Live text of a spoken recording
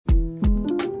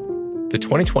The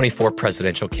 2024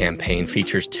 presidential campaign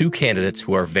features two candidates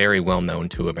who are very well known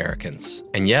to Americans.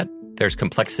 And yet, there's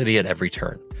complexity at every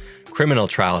turn. Criminal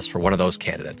trials for one of those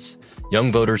candidates. Young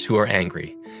voters who are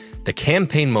angry. The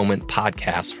Campaign Moment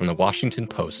podcast from the Washington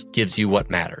Post gives you what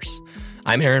matters.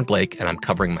 I'm Aaron Blake, and I'm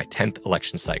covering my 10th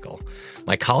election cycle.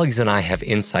 My colleagues and I have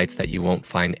insights that you won't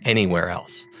find anywhere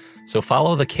else. So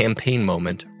follow the Campaign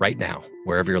Moment right now,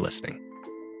 wherever you're listening.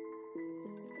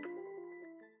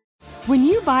 When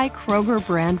you buy Kroger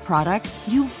brand products,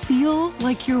 you feel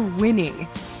like you're winning.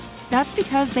 That's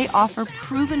because they offer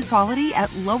proven quality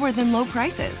at lower than low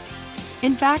prices.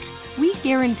 In fact, we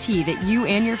guarantee that you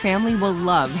and your family will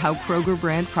love how Kroger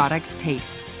brand products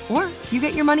taste, or you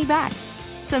get your money back.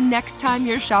 So next time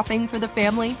you're shopping for the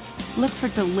family, look for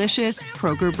delicious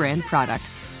Kroger brand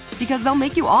products, because they'll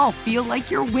make you all feel like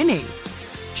you're winning.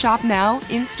 Shop now,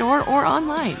 in-store, or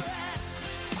online.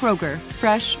 Kroger,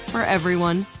 fresh for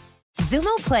everyone.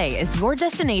 Xumo Play is your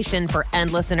destination for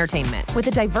endless entertainment. With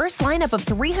a diverse lineup of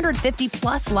 350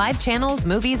 plus live channels,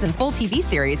 movies, and full TV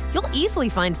series, you'll easily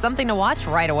find something to watch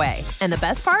right away. And the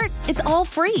best part? It's all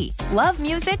free. Love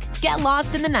music? Get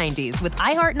lost in the 90s with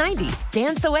iHeart 90s,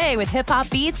 dance away with hip-hop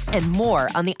beats, and more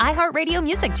on the iHeartRadio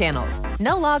music channels.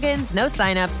 No logins, no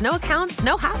signups, no accounts,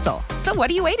 no hassle. So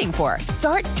what are you waiting for?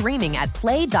 Start streaming at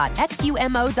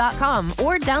play.xumo.com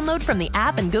or download from the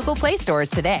app and Google Play stores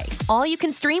today. All you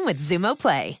can stream with Xumo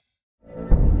Play.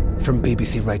 From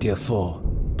BBC Radio 4,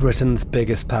 Britain's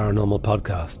biggest paranormal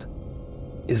podcast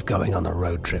is going on a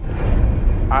road trip.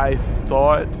 I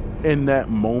thought in that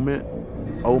moment,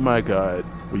 oh my God,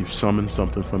 we've summoned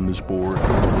something from this board.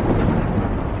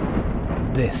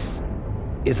 This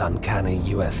is Uncanny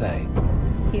USA.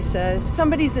 He says,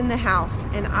 somebody's in the house,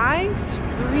 and I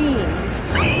screamed.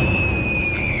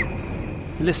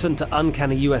 Listen to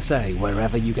Uncanny USA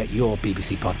wherever you get your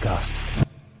BBC podcasts,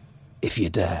 if you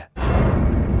dare.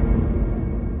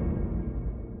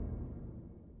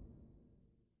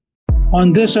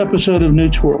 On this episode of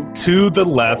Newt's World. To the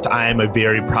left, I am a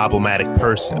very problematic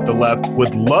person. The left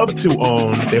would love to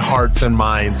own the hearts and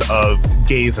minds of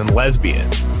gays and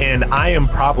lesbians. And I am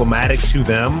problematic to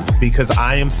them because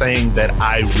I am saying that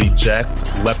I reject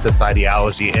leftist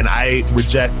ideology and I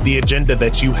reject the agenda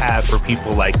that you have for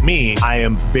people like me. I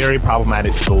am very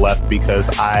problematic to the left because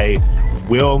I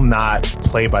will not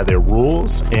play by their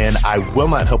rules and I will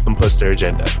not help them push their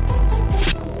agenda.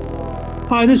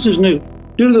 Hi, this is Newt.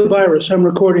 Due to the virus, I'm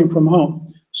recording from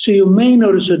home, so you may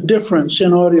notice a difference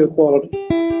in audio quality.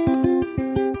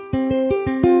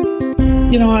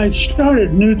 You know, I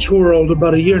started Newt's World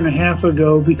about 1.5 years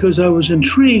ago because I was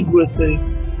intrigued with the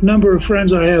number of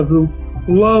friends I have who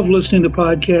love listening to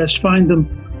podcasts, find them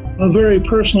a very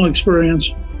personal experience,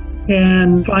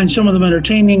 and find some of them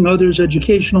entertaining, others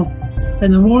educational.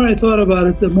 And the more I thought about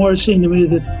it, the more it seemed to me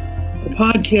that the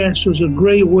podcast was a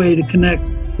great way to connect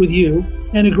with you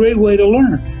and a great way to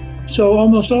learn. So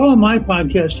almost all of my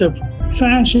podcasts have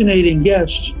fascinating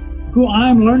guests who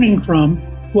I'm learning from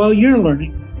while you're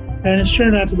learning. And it's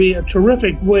turned out to be a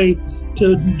terrific way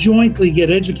to jointly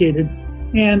get educated.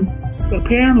 And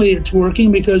apparently it's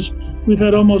working because we've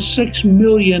had almost 6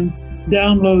 million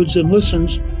downloads and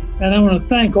listens. And I want to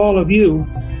thank all of you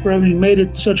for having made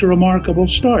it such a remarkable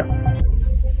start.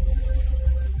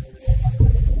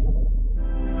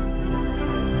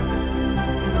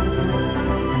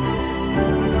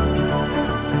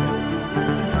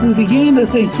 We began to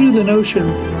think through the notion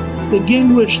that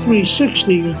Gingrich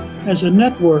 360 as a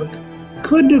network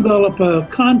could develop a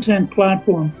content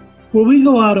platform where we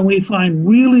go out and we find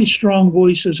really strong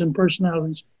voices and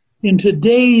personalities in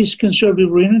today's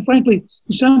conservative arena, and frankly,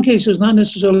 in some cases, not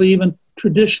necessarily even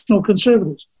traditional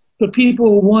conservatives, but people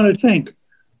who want to think,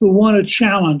 who want to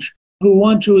challenge, who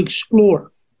want to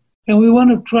explore. And we want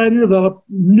to try to develop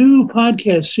new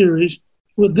podcast series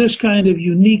with this kind of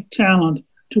unique talent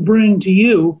to bring to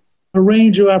you a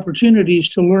range of opportunities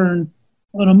to learn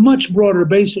on a much broader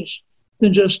basis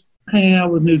than just hanging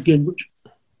out with Newt Gingrich.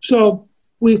 So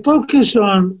we focused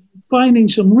on finding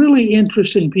some really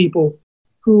interesting people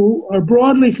who are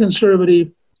broadly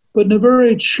conservative, but in a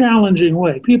very challenging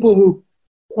way. People who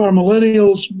are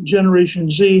millennials, Generation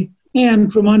Z,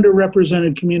 and from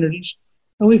underrepresented communities.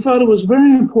 And we thought it was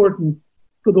very important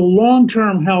for the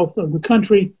long-term health of the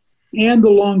country and the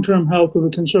long-term health of the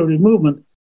conservative movement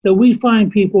that we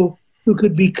find people who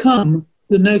could become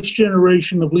the next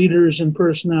generation of leaders and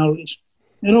personalities.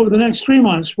 And over the next 3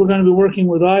 months, we're going to be working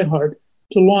with iHeart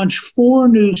to launch 4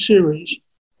 new series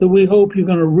that we hope you're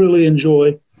going to really enjoy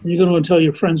and you're going to want to tell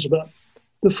your friends about.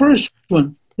 The first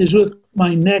one is with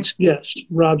my next guest,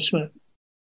 Rob Smith.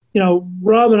 You know,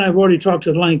 Rob and I have already talked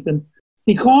at length, and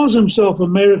he calls himself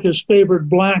America's favorite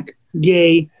Black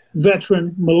gay,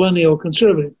 veteran, millennial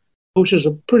conservative, which is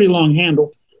a pretty long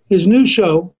handle. His new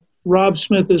show, Rob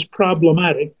Smith is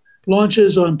Problematic,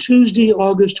 launches on Tuesday,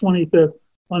 August 25th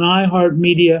on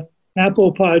iHeartMedia,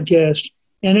 Apple Podcasts,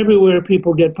 and everywhere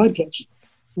people get podcasts.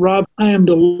 Rob, I am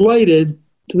delighted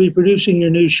to be producing your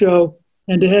new show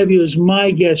and to have you as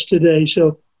my guest today.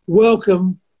 So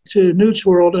welcome to Newt's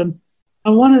World. And I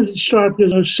wanted to start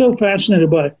because I was so fascinated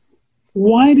by it.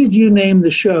 Why did you name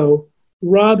the show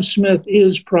Rob Smith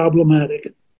is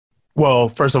Problematic? Well,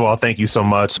 first of all, thank you so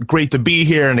much. Great to be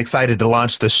here and excited to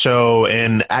launch the show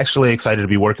and actually excited to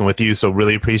be working with you. So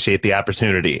really appreciate the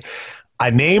opportunity. I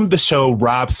named the show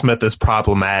Rob Smith is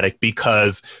Problematic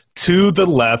because to the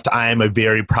left, I am a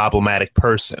very problematic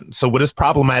person. So what does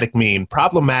problematic mean?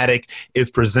 Problematic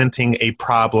is presenting a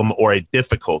problem or a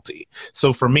difficulty.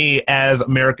 So for me, as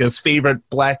America's favorite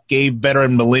Black, gay,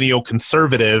 veteran, millennial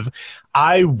conservative,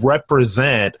 I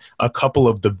represent a couple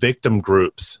of the victim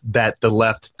groups that the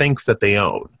left thinks that they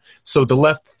own. So the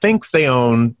left thinks they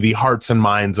own the hearts and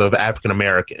minds of African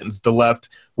Americans. The left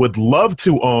would love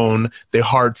to own the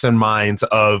hearts and minds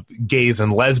of gays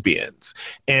and lesbians.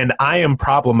 And I am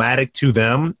problematic to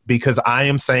them because I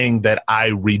am saying that I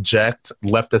reject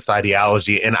leftist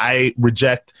ideology and I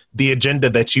reject the agenda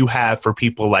that you have for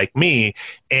people like me.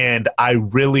 And I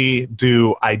really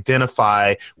do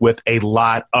identify with a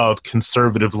lot of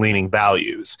conservative leaning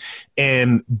values.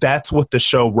 And that's what the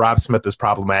show Rob Smith is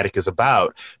Problematic is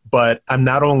about. But I'm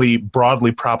not only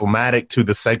broadly problematic to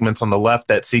the segments on the left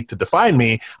that seek to define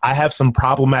me, I have some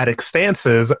problematic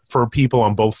stances for people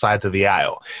on both sides of the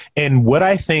aisle. And what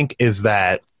I think is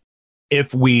that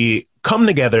if we come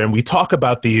together and we talk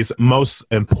about these most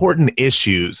important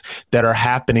issues that are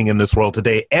happening in this world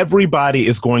today, everybody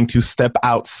is going to step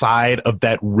outside of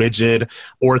that rigid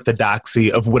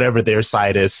orthodoxy of whatever their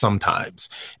side is sometimes.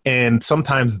 And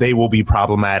sometimes they will be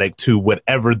problematic to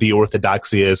whatever the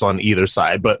orthodoxy is on either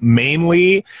side. But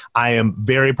mainly, I am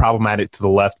very problematic to the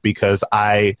left because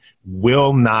I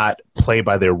will not play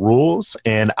by their rules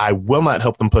and I will not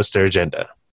help them push their agenda.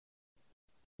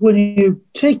 When you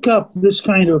take up this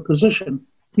kind of position,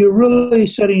 you're really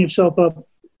setting yourself up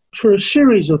for a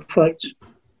series of fights.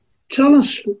 Tell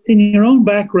us, in your own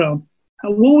background,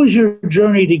 what was your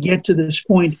journey to get to this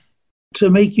point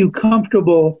to make you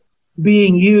comfortable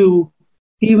being you,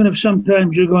 even if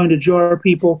sometimes you're going to jar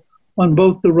people on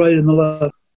both the right and the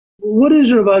left? What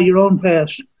is it about your own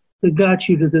past that got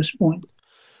you to this point?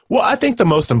 Well, I think the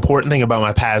most important thing about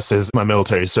my past is my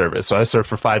military service. So I served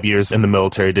for 5 years in the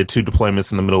military, did 2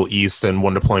 deployments in the Middle East and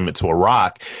 1 deployment to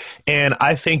Iraq. And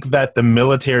I think that the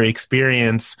military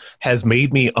experience has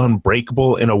made me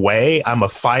unbreakable in a way. I'm a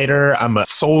fighter. I'm a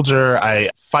soldier. I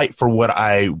fight for what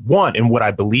I want and what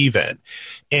I believe in.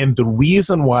 And the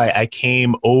reason why I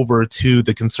came over to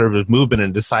the conservative movement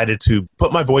and decided to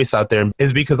put my voice out there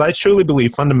is because I truly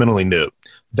believe, fundamentally knew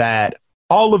that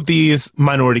all of these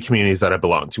minority communities that I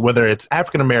belong to, whether it's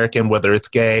African American, whether it's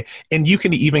gay, and you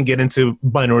can even get into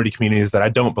minority communities that I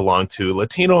don't belong to,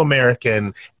 Latino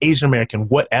American, Asian American,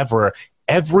 whatever,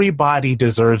 everybody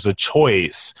deserves a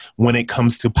choice when it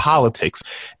comes to politics.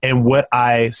 And what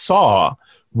I saw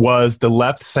was the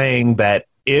left saying that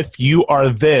if you are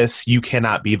this, you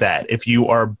cannot be that. If you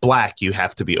are Black, you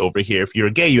have to be over here. If you're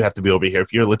gay, you have to be over here.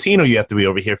 If you're Latino, you have to be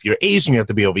over here. If you're Asian, you have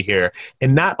to be over here.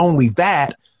 And not only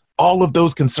that, all of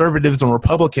those conservatives and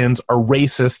Republicans are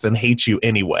racist and hate you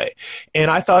anyway. And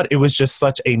I thought it was just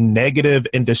such a negative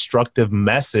and destructive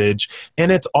message.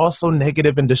 And it's also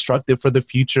negative and destructive for the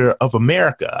future of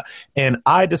America. And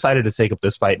I decided to take up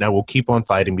this fight, and I will keep on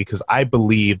fighting because I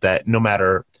believe that no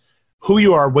matter who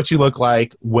you are, what you look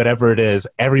like, whatever it is,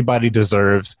 everybody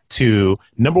deserves to,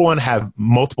 number one, have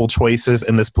multiple choices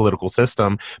in this political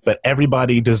system, but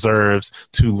everybody deserves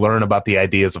to learn about the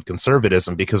ideas of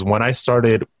conservatism, because when I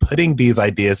started putting these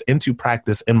ideas into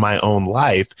practice in my own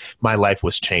life, my life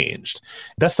was changed.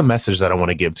 That's the message that I want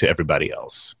to give to everybody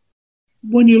else.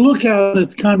 When you look out at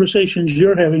the conversations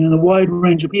you're having and the wide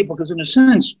range of people, because in a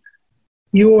sense,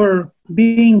 your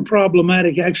being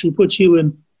problematic actually puts you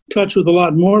in touch with a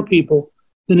lot more people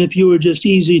than if you were just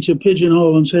easy to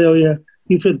pigeonhole and say, oh yeah,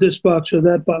 you fit this box or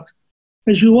that box.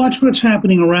 As you watch what's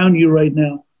happening around you right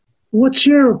now, what's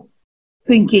your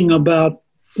thinking about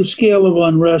the scale of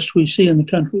unrest we see in the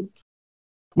country?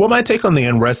 Well, my take on the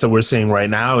unrest that we're seeing right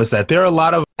now is that there are a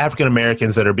lot of African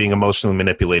Americans that are being emotionally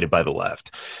manipulated by the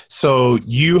left. So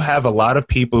you have a lot of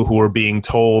people who are being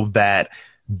told that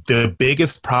the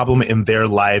biggest problem in their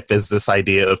life is this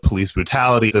idea of police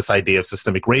brutality, this idea of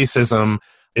systemic racism,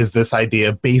 is this idea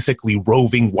of basically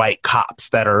roving white cops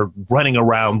that are running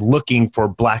around looking for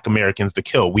Black Americans to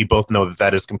kill. We both know that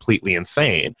that is completely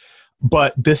insane.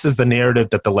 But this is the narrative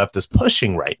that the left is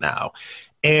pushing right now.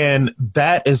 And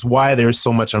that is why there's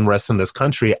so much unrest in this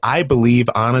country. I believe,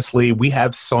 honestly, we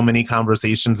have so many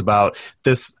conversations about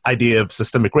this idea of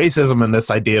systemic racism and this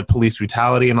idea of police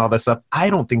brutality and all that stuff. I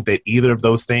don't think that either of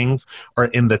those things are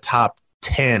in the top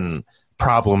 10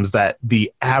 problems that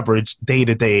the average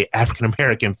day-to-day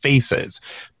African-American faces.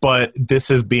 But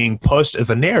this is being pushed as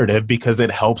a narrative because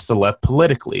it helps the left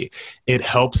politically. It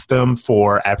helps them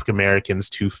for African-Americans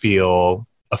to feel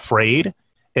afraid.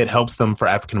 It helps them for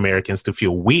African-Americans to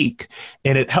feel weak,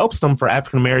 and it helps them for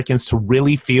African-Americans to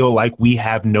really feel like we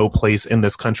have no place in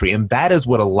this country. And that is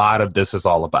what a lot of this is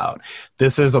all about.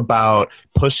 This is about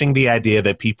pushing the idea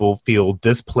that people feel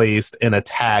displaced and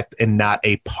attacked and not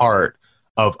a part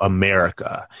of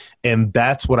America. And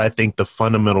that's what I think the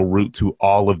fundamental root to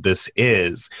all of this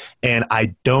is. And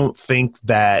I don't think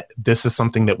that this is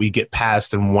something that we get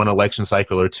past in one election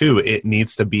cycle or two. It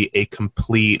needs to be a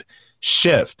complete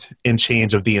shift and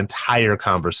change of the entire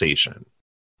conversation.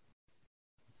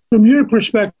 From your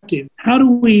perspective, how do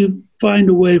we find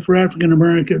a way for African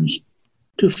Americans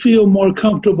to feel more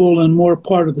comfortable and more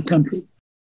part of the country?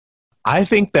 I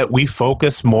think that we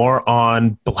focus more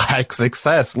on Black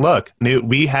success. Look,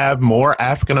 we have more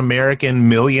African-American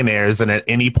millionaires than at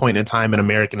any point in time in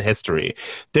American history.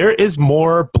 There is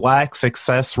more Black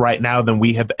success right now than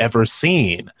we have ever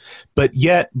seen. But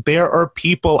yet there are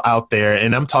people out there,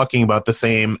 and I'm talking about the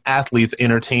same athletes,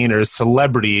 entertainers,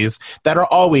 celebrities that are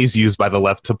always used by the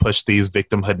left to push these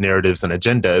victimhood narratives and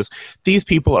agendas. These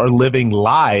people are living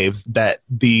lives that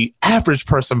the average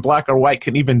person, Black or white,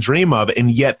 couldn't even dream of, and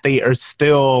yet they are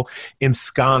still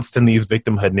ensconced in these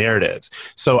victimhood narratives.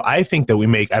 So I think that we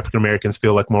make African Americans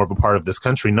feel like more of a part of this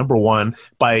country, number one,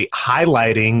 by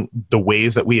highlighting the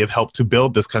ways that we have helped to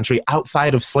build this country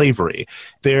outside of slavery.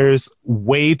 There's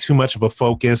way too much of a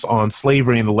focus on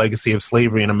slavery and the legacy of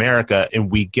slavery in America, and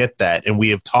we get that, and we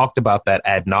have talked about that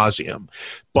ad nauseum.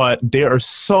 But there are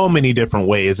so many different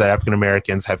ways that African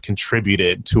Americans have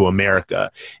contributed to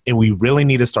America, and we really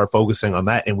need to start focusing on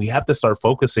that, and we have to start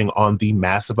focusing on the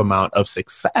massive amount of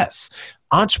success.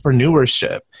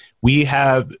 Entrepreneurship. We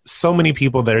have so many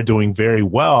people that are doing very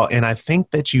well, and I think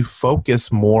that you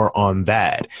focus more on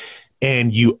that.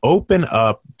 And you open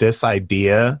up this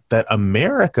idea that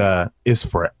America is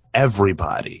for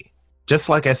everybody. Just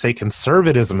like I say,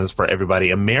 conservatism is for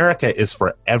everybody. America is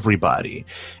for everybody.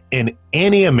 And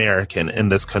any American in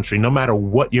this country, no matter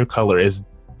what your color is,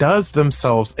 does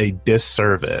themselves a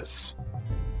disservice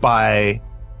by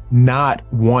not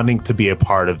wanting to be a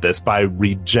part of this, by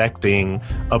rejecting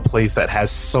a place that has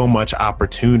so much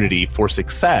opportunity for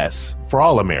success for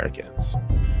all Americans.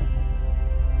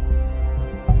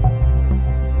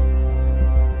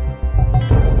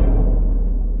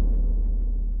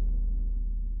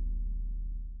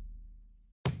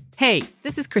 Hey,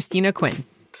 this is Christina Quinn.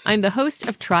 I'm the host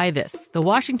of Try This, the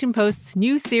Washington Post's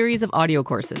new series of audio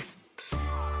courses.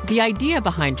 The idea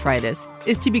behind Try This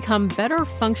is to become better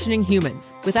functioning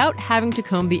humans without having to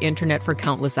comb the internet for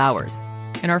countless hours.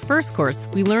 In our first course,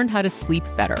 we learned how to sleep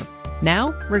better. Now,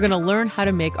 we're going to learn how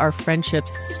to make our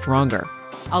friendships stronger.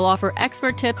 I'll offer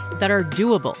expert tips that are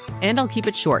doable, and I'll keep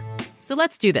it short. So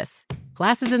let's do this.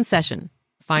 Class is in session.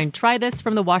 Find Try This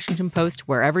from the Washington Post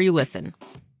wherever you listen.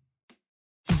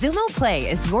 Xumo Play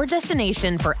is your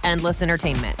destination for endless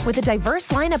entertainment. With a diverse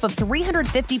lineup of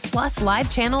 350 plus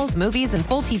live channels, movies, and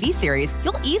full TV series,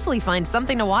 you'll easily find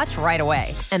something to watch right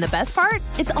away. And the best part?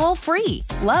 It's all free.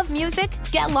 Love music?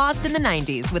 Get lost in the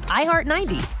 90s with iHeart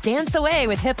 90s, dance away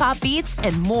with hip-hop beats,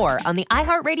 and more on the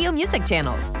iHeartRadio music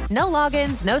channels. No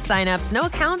logins, no signups, no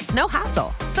accounts, no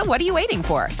hassle. So what are you waiting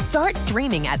for? Start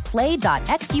streaming at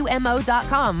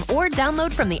play.xumo.com or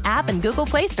download from the app and Google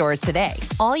Play stores today.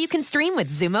 All you can stream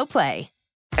with Xumo Play.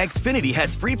 Xfinity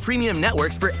has free premium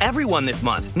networks for everyone this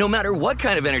month, no matter what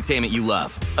kind of entertainment you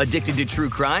love. Addicted to true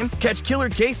crime? Catch killer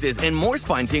cases and more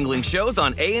spine-tingling shows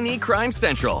on A&E Crime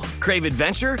Central. Crave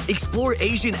adventure? Explore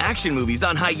Asian action movies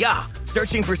on Hi-Ya.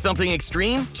 Searching for something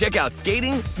extreme? Check out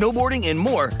skating, snowboarding, and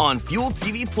more on Fuel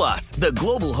TV Plus, the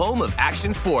global home of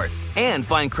action sports. And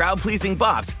find crowd-pleasing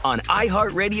bops on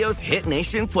iHeartRadio's Hit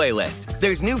Nation playlist.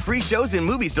 There's new free shows and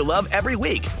movies to love every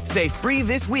week. Say free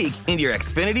this week in your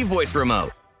Xfinity voice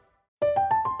remote.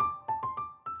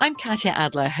 I'm Katya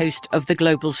Adler, host of The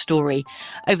Global Story.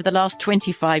 Over the last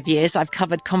 25 years, I've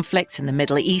covered conflicts in the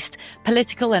Middle East,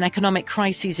 political and economic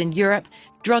crises in Europe,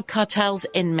 drug cartels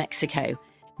in Mexico.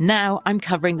 Now I'm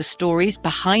covering the stories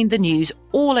behind the news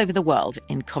all over the world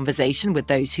in conversation with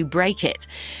those who break it.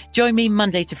 Join me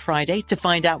Monday to Friday to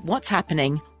find out what's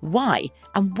happening, why,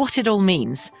 and what it all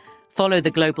means. Follow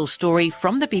The Global Story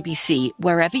from the BBC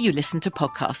wherever you listen to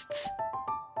podcasts.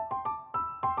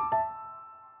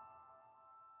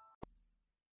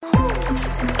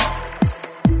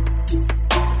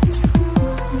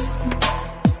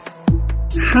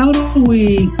 do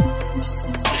we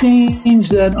change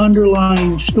that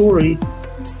underlying story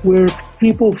where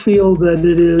people feel that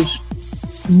it is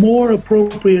more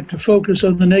appropriate to focus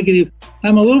on the negative?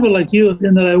 I'm a little bit like you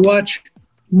in that I watch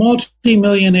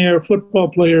multi-millionaire football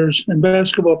players and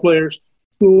basketball players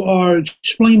who are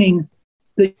explaining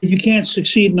that you can't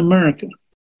succeed in America.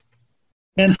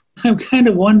 And I'm kind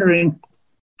of wondering,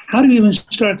 how do you even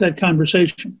start that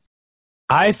conversation?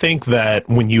 I think that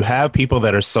when you have people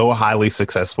that are so highly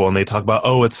successful and they talk about,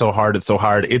 oh, it's so hard,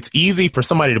 it's easy for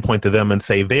somebody to point to them and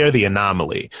say they're the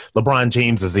anomaly. LeBron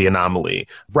James is the anomaly.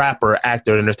 Rapper,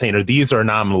 actor, entertainer, these are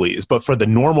anomalies. But for the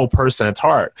normal person, it's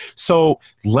hard. So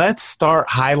let's start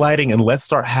highlighting and let's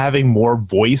start having more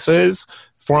voices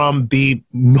from the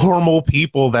normal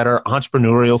people that are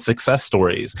entrepreneurial success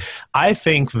stories. I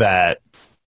think that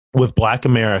with Black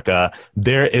America,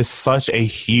 there is such a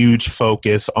huge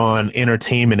focus on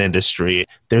entertainment industry.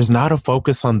 There's not a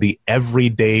focus on the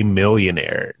everyday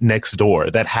millionaire next door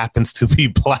that happens to be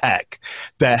Black,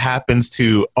 that happens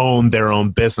to own their own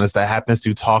business, that happens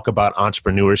to talk about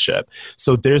entrepreneurship.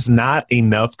 So there's not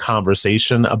enough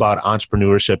conversation about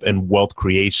entrepreneurship and wealth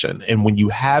creation. And when you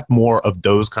have more of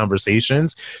those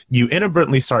conversations, you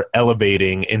inadvertently start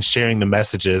elevating and sharing the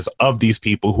messages of these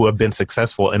people who have been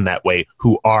successful in that way,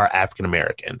 who are African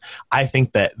American. I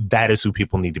think that that is who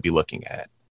people need to be looking at.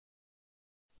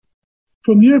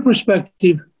 From your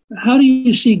perspective, how do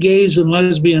you see gays and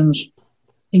lesbians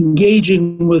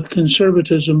engaging with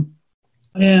conservatism?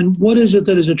 And what is it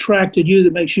that has attracted you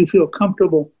that makes you feel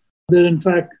comfortable that, in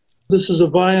fact, this is a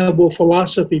viable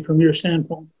philosophy from your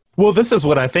standpoint? Well, this is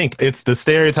what I think. It's the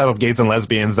stereotype of gays and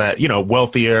lesbians that, you know,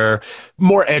 wealthier,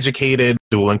 more educated,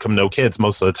 dual income, no kids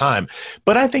most of the time.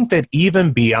 But I think that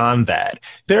even beyond that,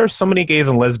 there are so many gays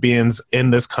and lesbians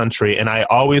in this country, and I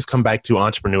always come back to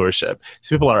entrepreneurship. These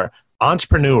people are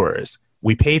entrepreneurs.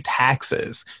 We pay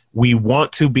taxes. We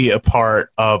want to be a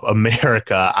part of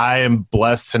America. I am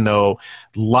blessed to know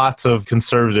lots of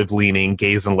conservative leaning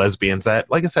gays and lesbians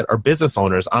that, like I said, are business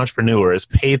owners, entrepreneurs,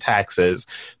 pay taxes,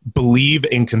 believe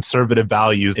in conservative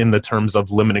values in the terms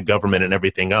of limited government and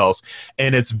everything else.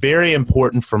 And it's very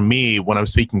important for me when I'm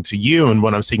speaking to you and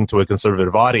when I'm speaking to a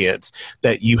conservative audience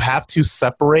that you have to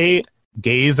separate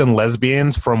gays and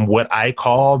lesbians from what I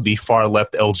call the far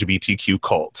left LGBTQ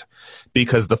cult.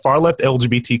 Because the far left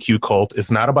LGBTQ cult is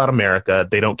not about America.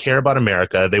 They don't care about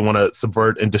America. They want to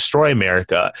subvert and destroy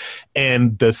America.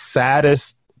 And the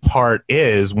saddest part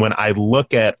is when I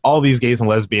look at all these gays and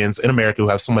lesbians in America who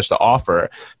have so much to offer,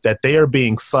 that they are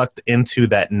being sucked into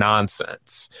that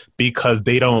nonsense because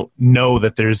they don't know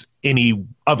that there's any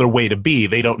other way to be.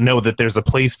 They don't know that there's a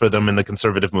place for them in the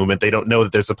conservative movement. They don't know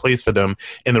that there's a place for them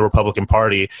in the Republican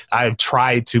Party. I've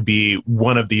tried to be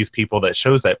one of these people that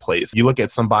shows that place. You look at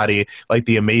somebody like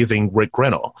the amazing Rick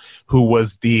Grinnell, who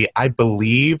was I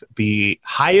believe, the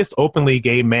highest openly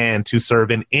gay man to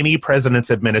serve in any president's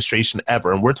administration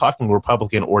ever. And we're talking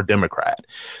Republican or Democrat.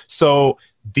 So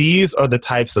these are the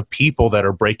types of people that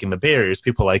are breaking the barriers.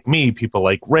 People like me, people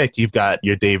like Rick, you've got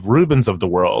your Dave Rubins of the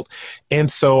world.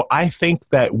 And so I think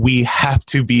that we have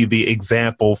to be the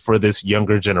example for this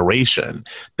younger generation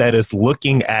that is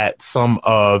looking at some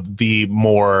of the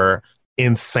more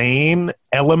insane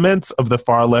elements of the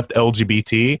far left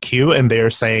LGBTQ, and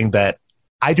they're saying that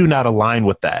I do not align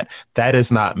with that. That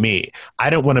is not me. I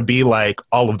don't want to be like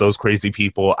all of those crazy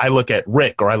people. I look at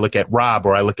Rick, or I look at Rob,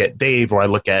 or I look at Dave, or I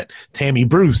look at Tammy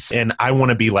Bruce, and I want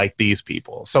to be like these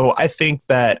people. So I think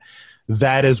that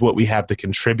that is what we have to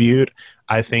contribute.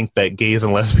 I think that gays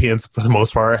and lesbians, for the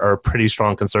most part, are pretty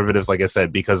strong conservatives, like I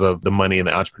said, because of the money and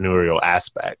the entrepreneurial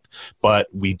aspect. But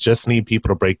we just need people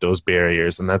to break those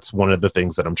barriers, and that's one of the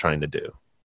things that I'm trying to do.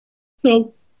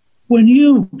 So when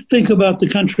you think about the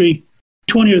country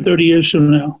 20 or 30 years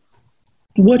from now,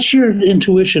 what's your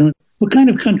intuition? What kind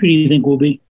of country do you think we'll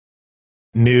be?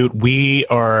 Newt, we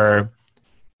are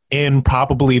in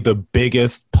probably the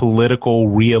biggest political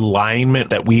realignment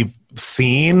that we've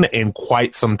seen in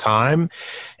quite some time.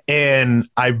 And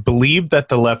I believe that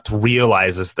the left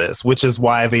realizes this, which is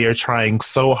why they are trying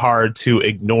so hard to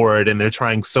ignore it. And they're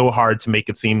trying so hard to make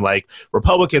it seem like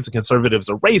Republicans and conservatives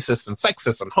are racist and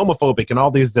sexist and homophobic and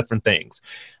all these different things.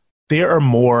 There are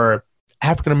more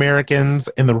African Americans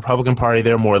in the Republican Party.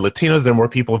 There are more Latinos. There are more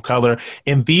people of color.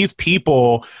 And these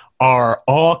people are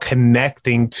all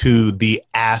connecting to the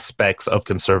aspects of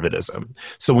conservatism.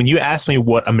 So when you ask me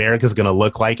what America is going to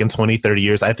look like in 20, 30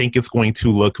 years, I think it's going to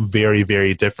look very,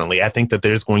 very differently. I think that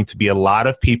there's going to be a lot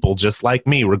of people just like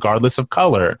me, regardless of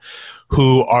color,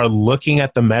 who are looking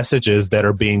at the messages that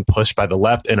are being pushed by the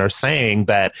left and are saying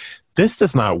that this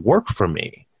does not work for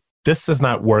me. this does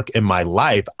not work in my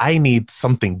life. I need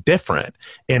something different.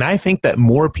 And I think that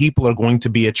more people are going to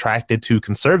be attracted to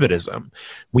conservatism.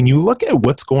 When you look at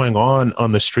what's going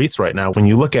on the streets right now, when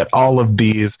you look at all of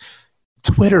these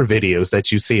Twitter videos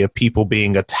that you see of people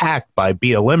being attacked by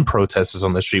BLM protesters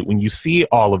on the street, when you see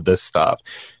all of this stuff,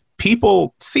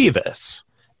 people see this.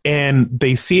 And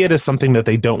they see it as something that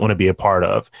they don't want to be a part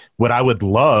of. What I would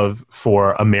love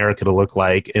for America to look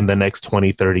like in the next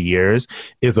 20, 30 years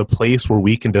is a place where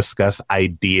we can discuss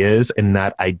ideas and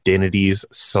not identities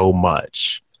so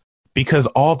much. Because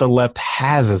all the left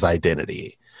has is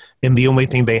identity. And the only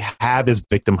thing they have is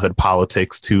victimhood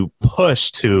politics to push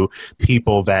to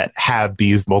people that have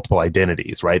these multiple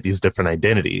identities, right? These different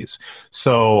identities.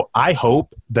 So I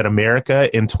hope that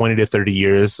America in 20 to 30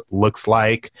 years looks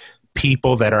like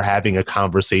people that are having a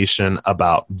conversation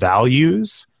about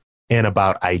values and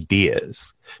about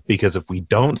ideas. Because if we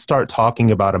don't start talking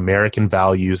about American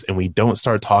values and we don't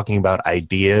start talking about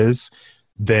ideas,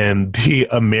 then the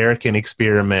American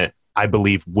experiment, I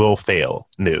believe, will fail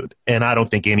nude. And I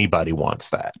don't think anybody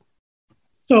wants that.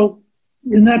 So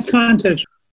in that context,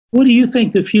 what do you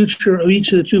think the future of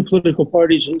each of the two political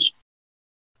parties is?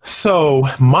 So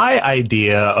my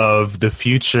idea of the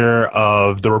future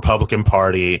of the Republican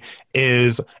Party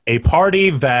is a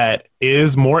party that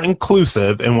is more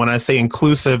inclusive. And when I say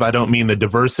inclusive, I don't mean the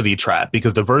diversity trap,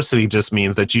 because diversity just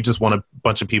means that you just want a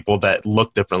bunch of people that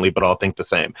look differently but all think the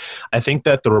same. I think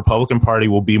that the Republican Party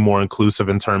will be more inclusive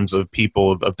in terms of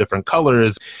people of different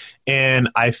colors. And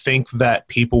I think that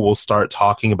people will start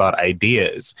talking about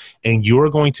ideas. And you're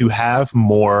going to have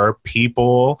more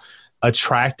people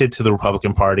attracted to the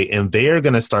Republican Party, and they're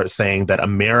going to start saying that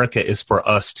America is for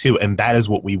us too. And that is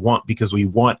what we want, because we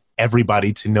want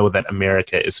everybody to know that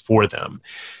America is for them.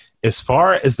 As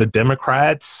far as the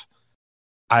Democrats,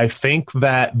 I think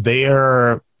that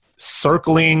they're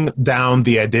circling down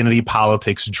the identity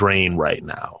politics drain right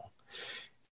now.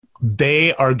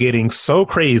 They are getting so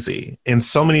crazy in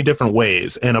so many different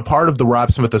ways. And a part of the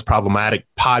Rob Smith is Problematic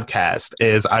podcast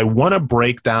is I want to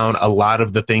break down a lot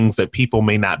of the things that people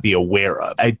may not be aware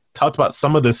of. I talked about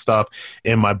some of this stuff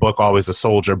in my book, Always a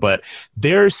Soldier, but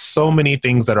there's so many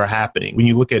things that are happening. When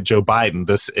you look at Joe Biden,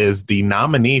 this is the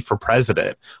nominee for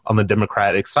president on the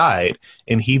Democratic side.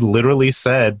 And he literally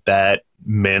said that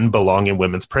men belong in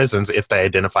women's prisons if they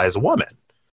identify as a woman.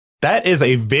 That is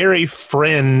a very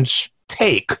fringe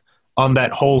take on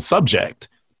that whole subject,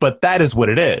 but that is what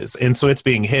it is. And so it's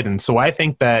being hidden. So I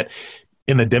think that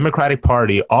in the Democratic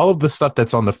Party, all of the stuff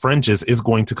that's on the fringes is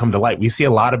going to come to light. We see a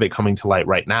lot of it coming to light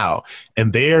right now,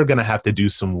 and they're going to have to do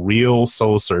some real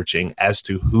soul searching as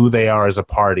to who they are as a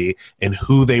party and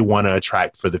who they want to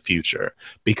attract for the future.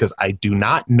 Because I do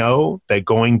not know that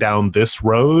going down this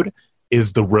road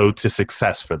is the road to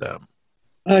success for them.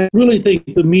 I really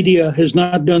think the media has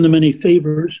not done them any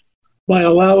favors by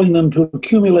allowing them to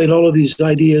accumulate all of these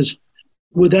ideas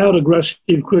without aggressive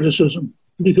criticism,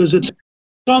 because it's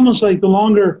almost like the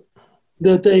longer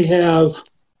that they have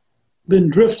been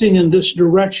drifting in this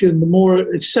direction, the more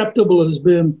acceptable it has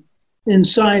been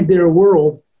inside their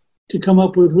world to come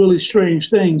up with really strange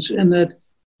things. And that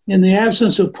in the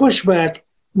absence of pushback,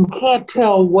 you can't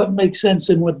tell what makes sense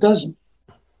and what doesn't.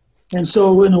 And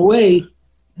so in a way,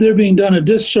 they're being done a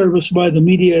disservice by the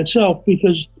media itself,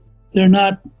 because they're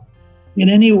not in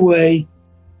any way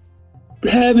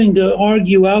having to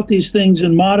argue out these things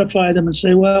and modify them and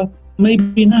say, well,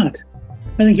 maybe not.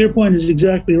 I think your point is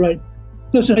exactly right.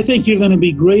 Listen, I think you're going to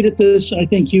be great at this. I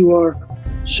think you are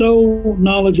so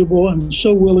knowledgeable and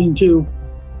so willing to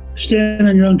stand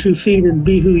on your own 2 feet and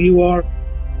be who you are.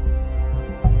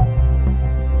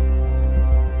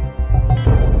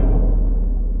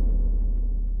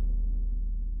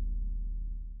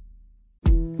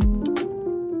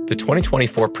 The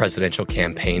 2024 presidential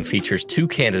campaign features two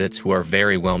candidates who are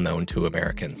very well known to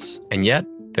Americans. And yet,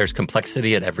 there's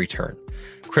complexity at every turn.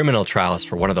 Criminal trials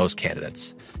for one of those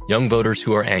candidates. Young voters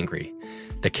who are angry.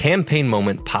 The Campaign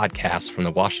Moment podcast from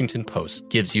the Washington Post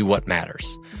gives you what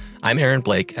matters. I'm Aaron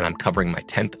Blake, and I'm covering my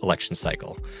 10th election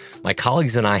cycle. My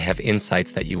colleagues and I have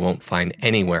insights that you won't find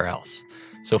anywhere else.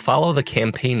 So follow The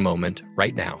Campaign Moment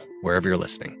right now, wherever you're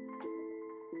listening.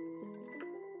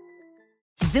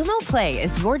 Xumo Play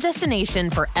is your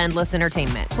destination for endless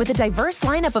entertainment. With a diverse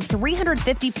lineup of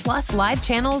 350 plus live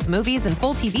channels, movies, and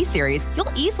full TV series,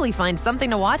 you'll easily find something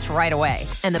to watch right away.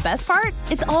 And the best part?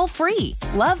 It's all free.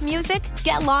 Love music?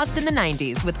 Get lost in the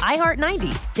 90s with iHeart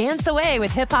 90s, dance away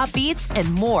with hip-hop beats,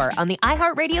 and more on the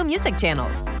iHeartRadio music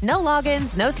channels. No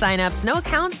logins, no signups, no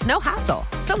accounts, no hassle.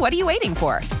 So what are you waiting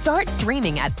for? Start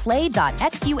streaming at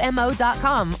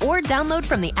play.xumo.com or download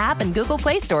from the app and Google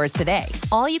Play stores today.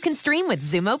 All you can stream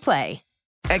with Xumo Play.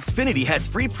 Xfinity has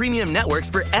free premium networks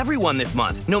for everyone this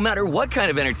month, no matter what kind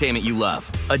of entertainment you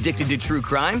love. Addicted to true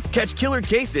crime? Catch killer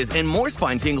cases and more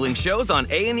spine-tingling shows on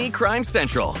A&E Crime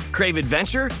Central. Crave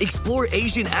adventure? Explore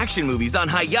Asian action movies on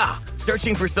Hi-Ya.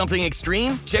 Searching for something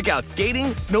extreme? Check out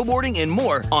skating, snowboarding, and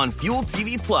more on Fuel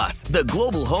TV Plus, the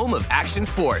global home of action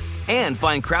sports. And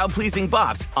find crowd-pleasing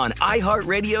bops on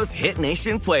iHeartRadio's Hit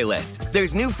Nation playlist.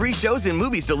 There's new free shows and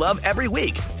movies to love every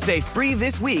week. Say free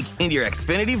this week in your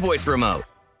Xfinity voice remote.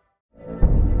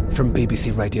 From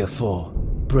BBC Radio 4,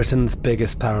 Britain's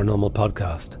biggest paranormal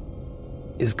podcast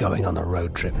is going on a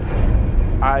road trip.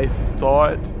 I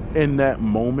thought in that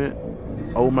moment,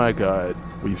 oh my God,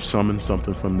 we've summoned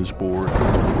something from this board.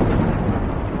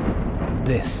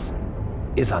 This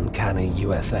is Uncanny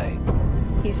USA.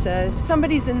 He says,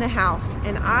 somebody's in the house,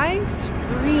 and I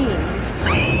screamed.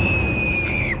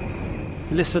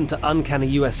 Listen to Uncanny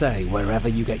USA wherever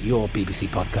you get your BBC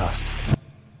podcasts,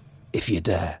 if you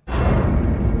dare.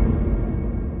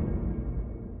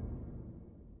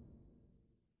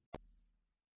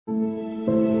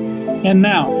 And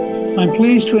now, I'm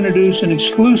pleased to introduce an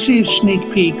exclusive sneak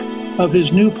peek of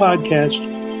his new podcast,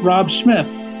 Rob Smith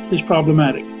is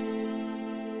Problematic.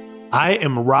 I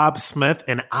am Rob Smith,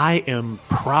 and I am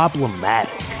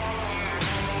problematic.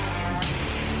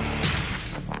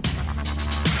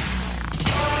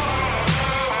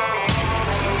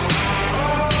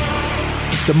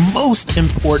 The most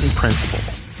important principle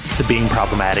to being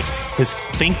problematic is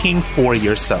thinking for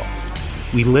yourself.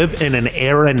 We live in an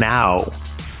era now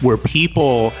where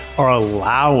people are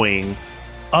allowing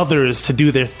others to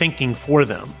do their thinking for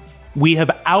them. We have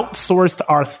outsourced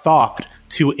our thought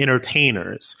to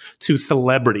entertainers, to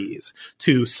celebrities,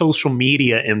 to social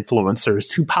media influencers,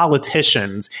 to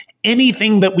politicians,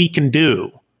 anything that we can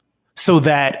do so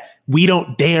that we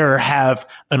don't dare have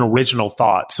an original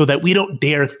thought, so that we don't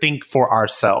dare think for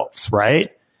ourselves,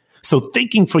 right? So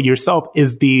thinking for yourself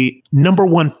is the number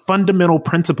one fundamental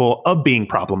principle of being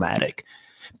problematic,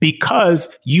 because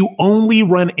you only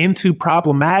run into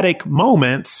problematic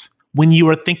moments when you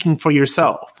are thinking for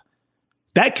yourself.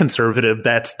 That conservative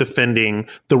that's defending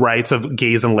the rights of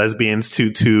gays and lesbians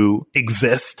to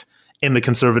exist in the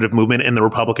conservative movement in the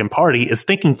Republican Party is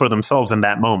thinking for themselves in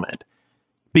that moment,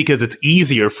 because it's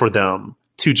easier for them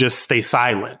to just stay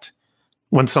silent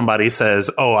when somebody says,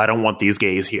 oh, I don't want these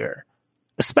gays here,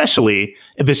 especially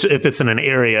if it's in an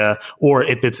area or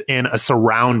if it's in a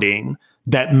surrounding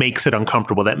that makes it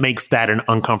uncomfortable, that makes that an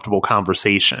uncomfortable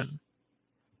conversation.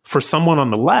 For someone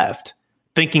on the left,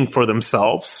 thinking for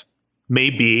themselves may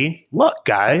be, look,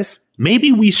 guys,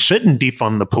 maybe we shouldn't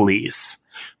defund the police.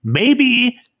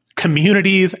 Maybe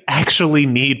communities actually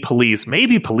need police.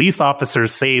 Maybe police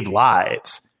officers save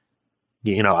lives.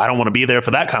 You know, I don't want to be there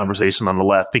for that conversation on the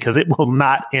left because it will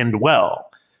not end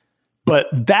well. But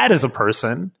that is a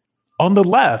person on the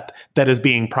left that is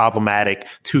being problematic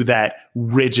to that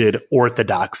rigid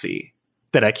orthodoxy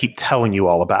that I keep telling you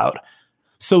all about.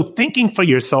 So thinking for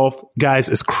yourself, guys,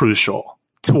 is crucial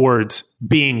towards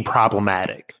being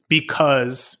problematic,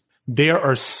 because there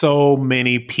are so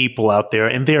many people out there,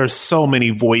 and there are so many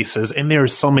voices, and there are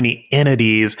so many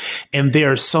entities, and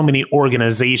there are so many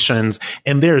organizations,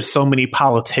 and there are so many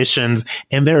politicians,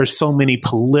 and there are so many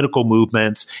political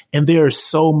movements, and there are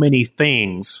so many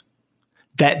things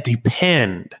that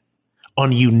depend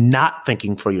on you not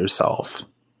thinking for yourself.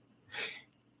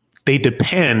 They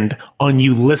depend on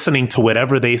you listening to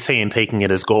whatever they say and taking it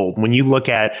as gold. When you look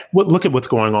at what's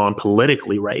going on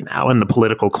politically right now and the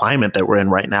political climate that we're in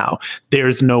right now,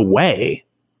 there's no way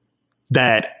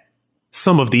that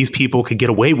some of these people could get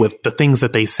away with the things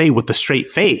that they say with a straight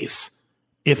face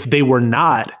if they were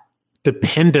not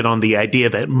dependent on the idea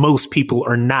that most people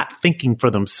are not thinking for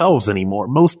themselves anymore.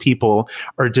 Most people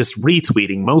are just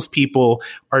retweeting. Most people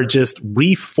are just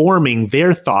reforming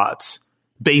their thoughts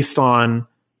based on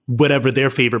whatever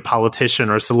their favorite politician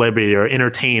or celebrity or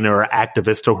entertainer or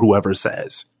activist or whoever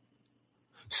says.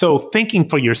 So thinking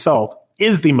for yourself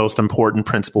is the most important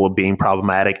principle of being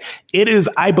problematic. It is,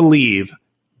 I believe,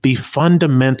 the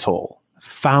fundamental,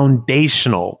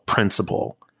 foundational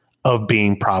principle of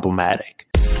being problematic.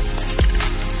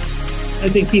 I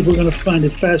think people are going to find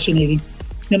it fascinating.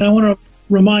 And I want to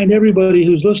remind everybody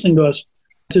who's listening to us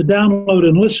to download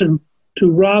and listen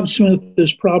to Rob Smith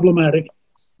is Problematic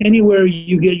anywhere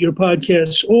you get your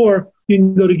podcasts, or you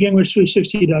can go to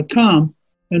Gingrich360.com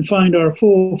and find our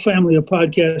full family of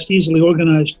podcasts easily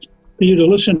organized for you to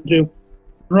listen to.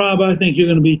 Rob, I think you're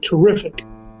going to be terrific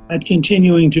at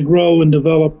continuing to grow and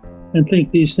develop and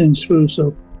think these things through.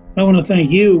 So I want to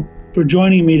thank you for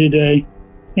joining me today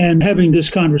and having this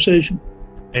conversation.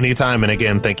 Anytime. And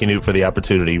again, thanking you for the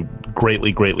opportunity.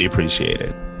 Greatly, greatly appreciate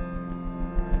it.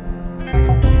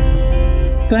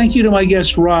 Thank you to my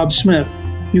guest, Rob Smith.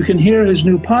 You can hear his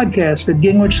new podcast at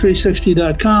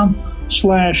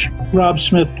gingrich360.com/Rob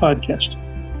Smith Podcast.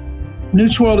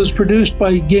 Newt's World is produced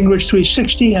by Gingrich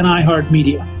 360 and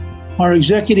iHeartMedia. Our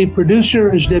executive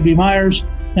producer is Debbie Myers,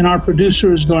 and our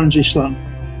producer is Garnsey Sloan.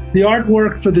 The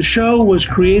artwork for the show was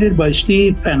created by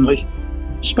Steve Penley.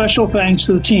 Special thanks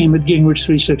to the team at Gingrich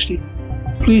 360.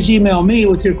 Please email me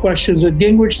with your questions at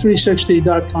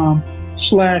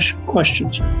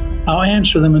gingrich360.com/questions. I'll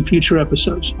answer them in future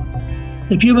episodes.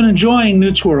 If you've been enjoying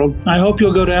Newt's World, I hope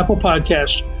you'll go to Apple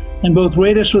Podcasts and both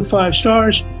rate us with 5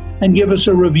 stars and give us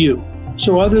a review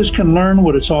so others can learn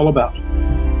what it's all about.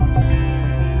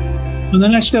 In the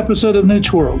next episode of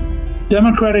Newt's World,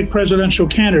 Democratic presidential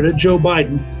candidate Joe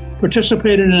Biden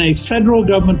participated in a federal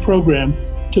government program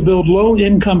to build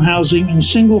low-income housing in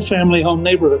single-family home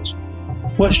neighborhoods.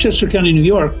 Westchester County, New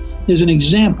York, is an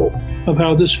example of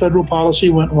how this federal policy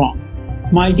went wrong.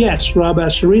 My guest, Rob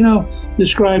Astorino,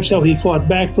 describes how he fought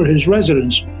back for his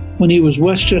residents when he was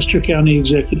Westchester County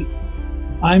executive.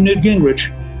 I'm Newt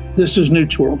Gingrich. This is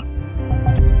Newt's World.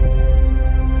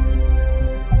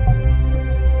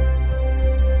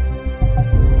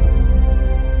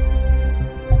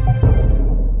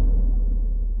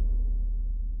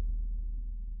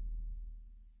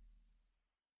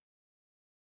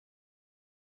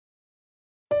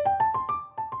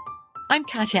 I'm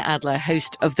Katya Adler,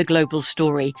 host of The Global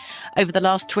Story. Over the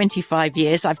last 25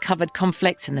 years, I've covered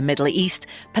conflicts in the Middle East,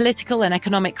 political and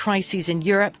economic crises in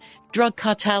Europe, drug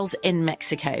cartels in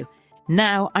Mexico.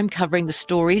 Now I'm covering the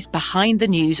stories behind the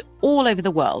news all over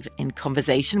the world in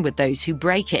conversation with those who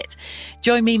break it.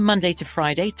 Join me Monday to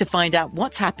Friday to find out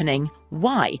what's happening,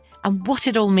 why, and what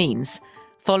it all means.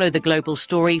 Follow The Global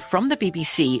Story from the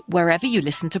BBC wherever you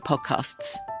listen to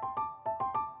podcasts.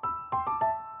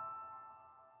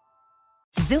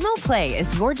 Xumo Play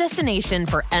is your destination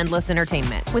for endless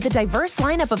entertainment. With a diverse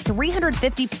lineup of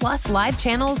 350 plus live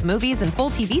channels, movies, and full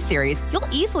TV series, you'll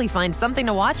easily find something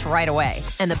to watch right away.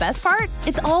 And the best part?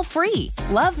 It's all free.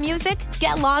 Love music?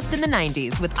 Get lost in the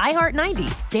 90s with iHeart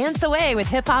 90s. Dance away with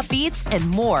hip-hop beats and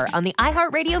more on the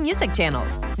iHeartRadio music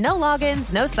channels. No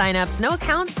logins, no signups, no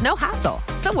accounts, no hassle.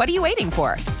 So what are you waiting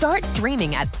for? Start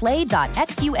streaming at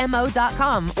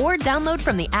play.xumo.com or download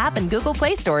from the app and Google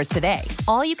Play stores today.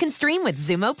 All you can stream with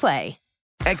Xumo Play.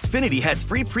 Xfinity has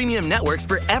free premium networks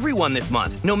for everyone this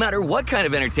month, no matter what kind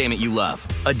of entertainment you love.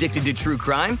 Addicted to true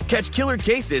crime? Catch killer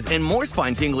cases and more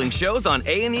spine-tingling shows on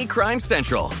A&E Crime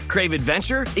Central. Crave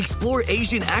adventure? Explore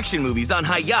Asian action movies on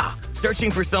Hi-YAH.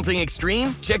 Searching for something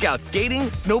extreme? Check out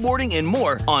skating, snowboarding, and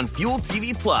more on Fuel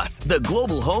TV Plus, the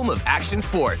global home of action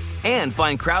sports. And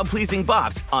find crowd-pleasing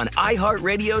bops on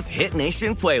iHeartRadio's Hit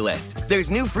Nation playlist. There's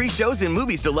new free shows and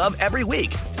movies to love every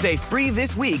week. Say free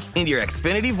this week in your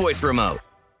Xfinity voice remote.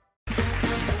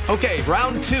 Okay,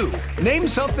 round 2. Name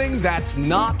something that's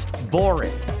not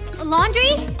boring. A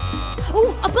laundry?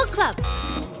 Ooh, a book club.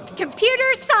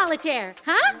 Computer solitaire,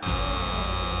 huh?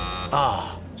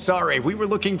 Ah, sorry, we were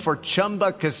looking for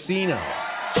Chumba Casino.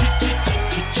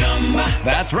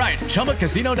 That's right,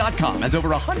 ChumbaCasino.com has over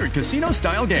 100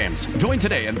 casino-style games. Join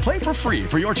today and play for free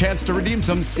for your chance to redeem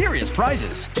some serious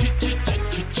prizes.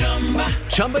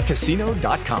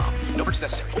 ChumbaCasino.com. No purchase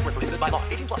necessary. Void where prohibited by law.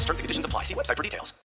 18+ terms and conditions apply. See website for details.